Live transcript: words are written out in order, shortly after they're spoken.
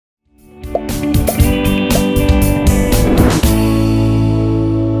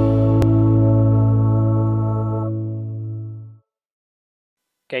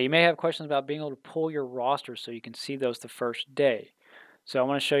Okay, you may have questions about being able to pull your roster so you can see those the first day. So I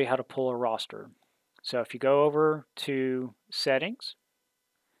want to show you how to pull a roster. So if you go over to settings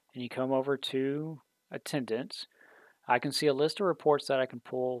and you come over to attendance, I can see a list of reports that I can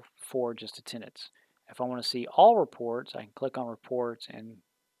pull for just attendance. If I want to see all reports, I can click on reports and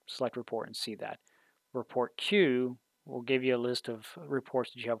select report and see that. Report queue will give you a list of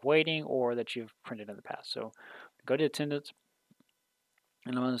reports that you have waiting or that you've printed in the past. So go to attendance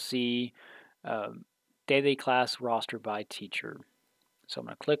and I'm going to see um, daily class roster by teacher. So I'm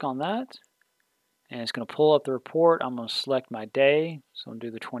going to click on that and it's going to pull up the report. I'm going to select my day. So I'm going to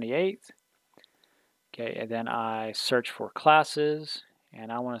do the 28th. Okay, and then I search for classes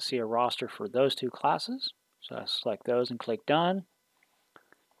and I want to see a roster for those two classes. So I select those and click done.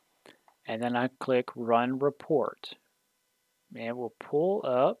 And then I click run report. And it will pull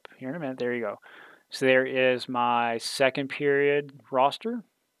up here in a minute. There you go. So there is my second period roster.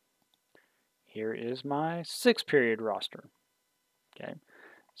 Here is my sixth period roster. Okay,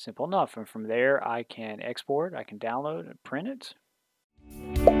 simple enough. And from there I can export, I can download and print it.